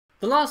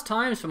The last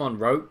time someone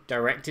wrote,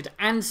 directed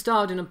and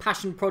starred in a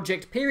passion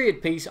project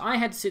period piece, I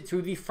had to sit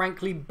through the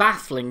frankly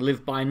baffling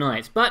Live by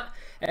Night. But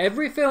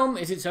every film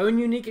is its own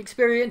unique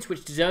experience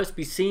which deserves to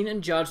be seen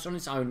and judged on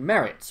its own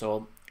merits,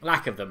 or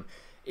lack of them.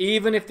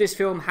 Even if this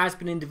film has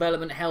been in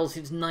development hell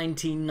since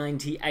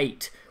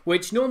 1998,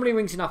 which normally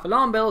rings enough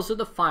alarm bells that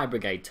the fire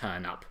brigade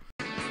turn up.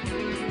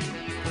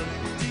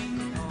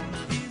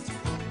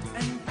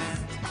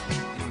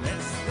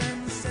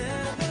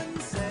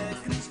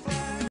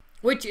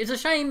 Which is a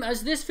shame,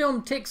 as this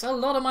film ticks a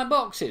lot of my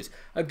boxes.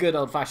 A good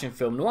old-fashioned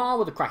film noir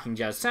with a cracking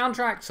jazz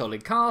soundtrack,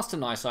 solid cast, a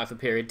nice eye for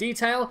period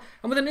detail,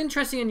 and with an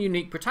interesting and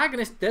unique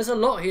protagonist, there's a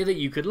lot here that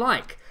you could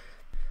like.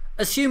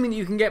 Assuming that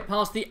you can get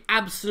past the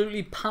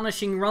absolutely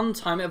punishing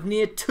runtime of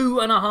near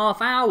 2.5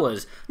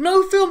 hours.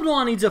 No film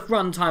noir needs a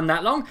runtime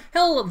that long.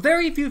 Hell,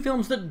 very few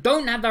films that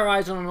don't have their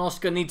eyes on an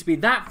Oscar need to be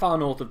that far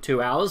north of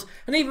 2 hours,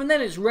 and even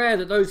then it's rare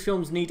that those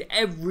films need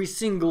every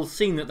single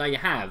scene that they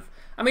have.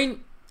 I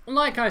mean,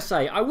 like I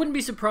say, I wouldn't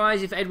be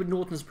surprised if Edward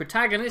Norton's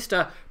protagonist,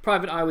 a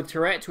private eye with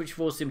Tourette's which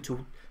forced him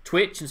to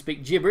twitch and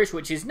speak gibberish,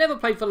 which is never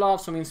played for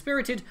laughs or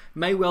mean-spirited,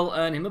 may well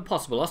earn him a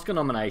possible Oscar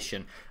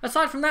nomination.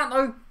 Aside from that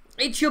though,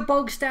 it's your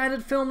bog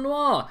standard film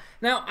noir.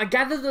 Now, I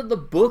gather that the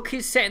book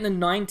is set in the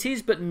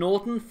 90s, but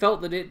Norton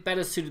felt that it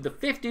better suited the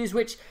 50s,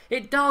 which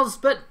it does,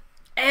 but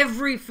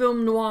every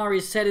film noir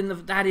is set in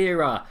that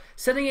era.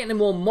 Setting it in a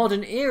more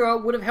modern era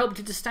would have helped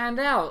it to stand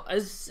out,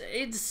 as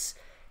it's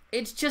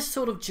just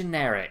sort of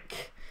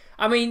generic.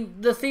 I mean,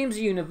 the themes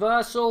are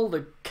universal,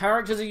 the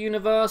characters are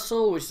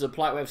universal, which is a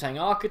polite way of saying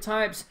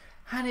archetypes,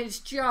 and it's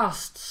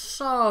just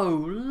so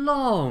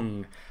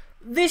long.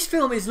 This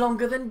film is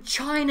longer than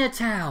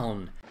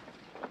Chinatown.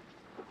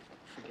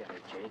 Forget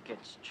it, Jake,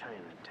 it's Chinatown.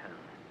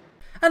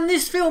 And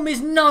this film is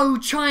no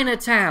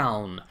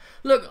Chinatown.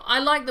 Look, I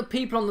like the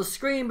people on the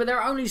screen, but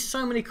there are only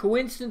so many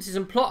coincidences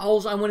and plot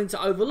holes I'm willing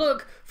to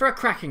overlook for a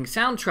cracking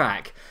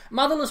soundtrack.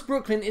 Motherless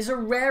Brooklyn is a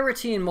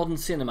rarity in modern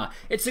cinema.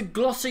 It's a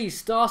glossy,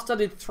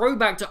 star-studded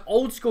throwback to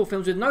old school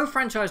films with no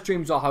franchise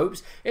dreams or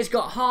hopes. It's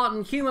got heart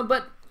and humour,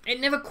 but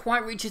it never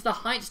quite reaches the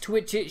heights to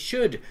which it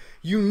should.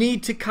 You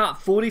need to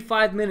cut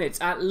 45 minutes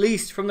at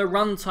least from the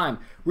runtime.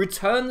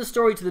 Return the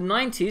story to the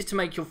 90s to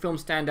make your film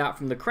stand out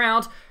from the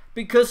crowd,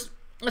 because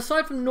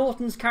aside from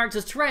Norton's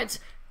character's Tourette's,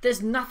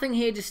 there's nothing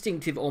here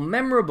distinctive or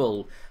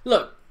memorable.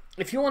 Look,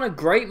 if you want a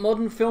great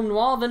modern film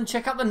noir, then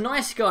check out The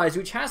Nice Guys,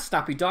 which has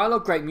snappy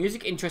dialogue, great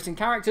music, interesting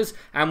characters,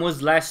 and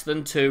was less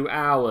than 2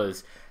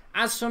 hours.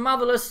 As for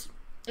Motherless,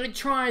 it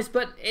tries,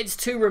 but it's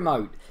too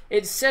remote.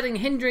 Its setting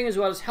hindering as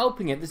well as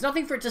helping it. There's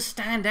nothing for it to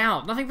stand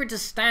out, nothing for it to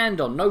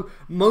stand on, no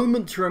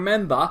moment to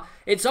remember.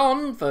 It's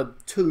on for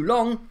too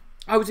long.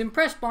 I was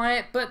impressed by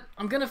it, but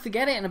I'm going to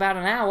forget it in about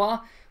an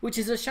hour, which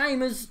is a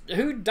shame, as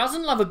who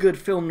doesn't love a good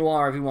film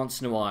noir every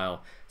once in a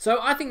while? So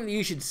I think that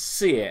you should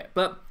see it.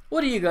 But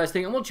what do you guys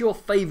think, and what's your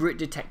favourite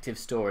detective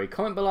story?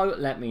 Comment below,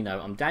 let me know.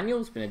 I'm Daniel,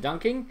 it's been a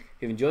dunking.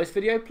 If you've enjoyed this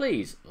video,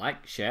 please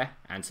like, share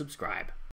and subscribe.